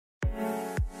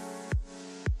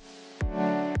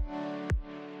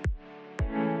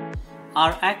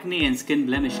Are acne and skin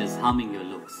blemishes harming your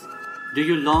looks? Do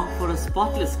you long for a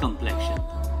spotless complexion?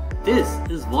 This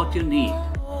is what you need.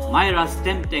 Myhra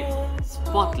Tec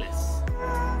Spotless,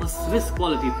 a Swiss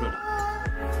quality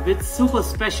product with super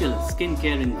special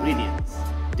skincare ingredients,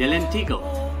 Tec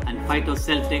and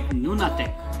Tec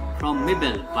Nunatak from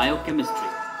Myhra Biochemistry.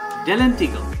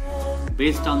 Tec,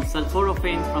 based on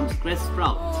sulforaphane from stress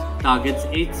sprouts, targets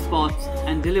age spots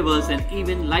and delivers an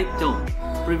even light tone,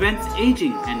 prevents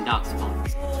aging and dark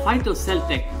spots.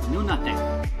 Tec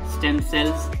Nunatak, stem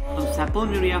cells from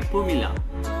Saponaria pumila,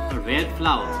 a rare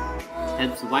flower,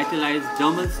 helps vitalize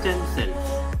dermal stem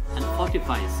cells and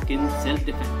fortifies skin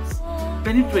self-defense,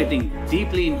 penetrating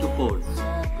deeply into pores,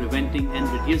 preventing and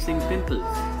reducing pimples,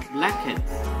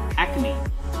 blackheads, acne,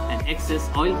 and excess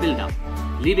oil buildup,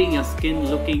 leaving your skin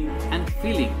looking and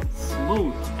feeling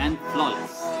smooth and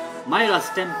flawless. Myhra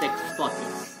Tec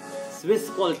Spotless, Swiss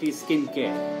quality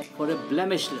skincare for a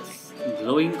blemishless,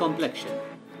 glowing complexion.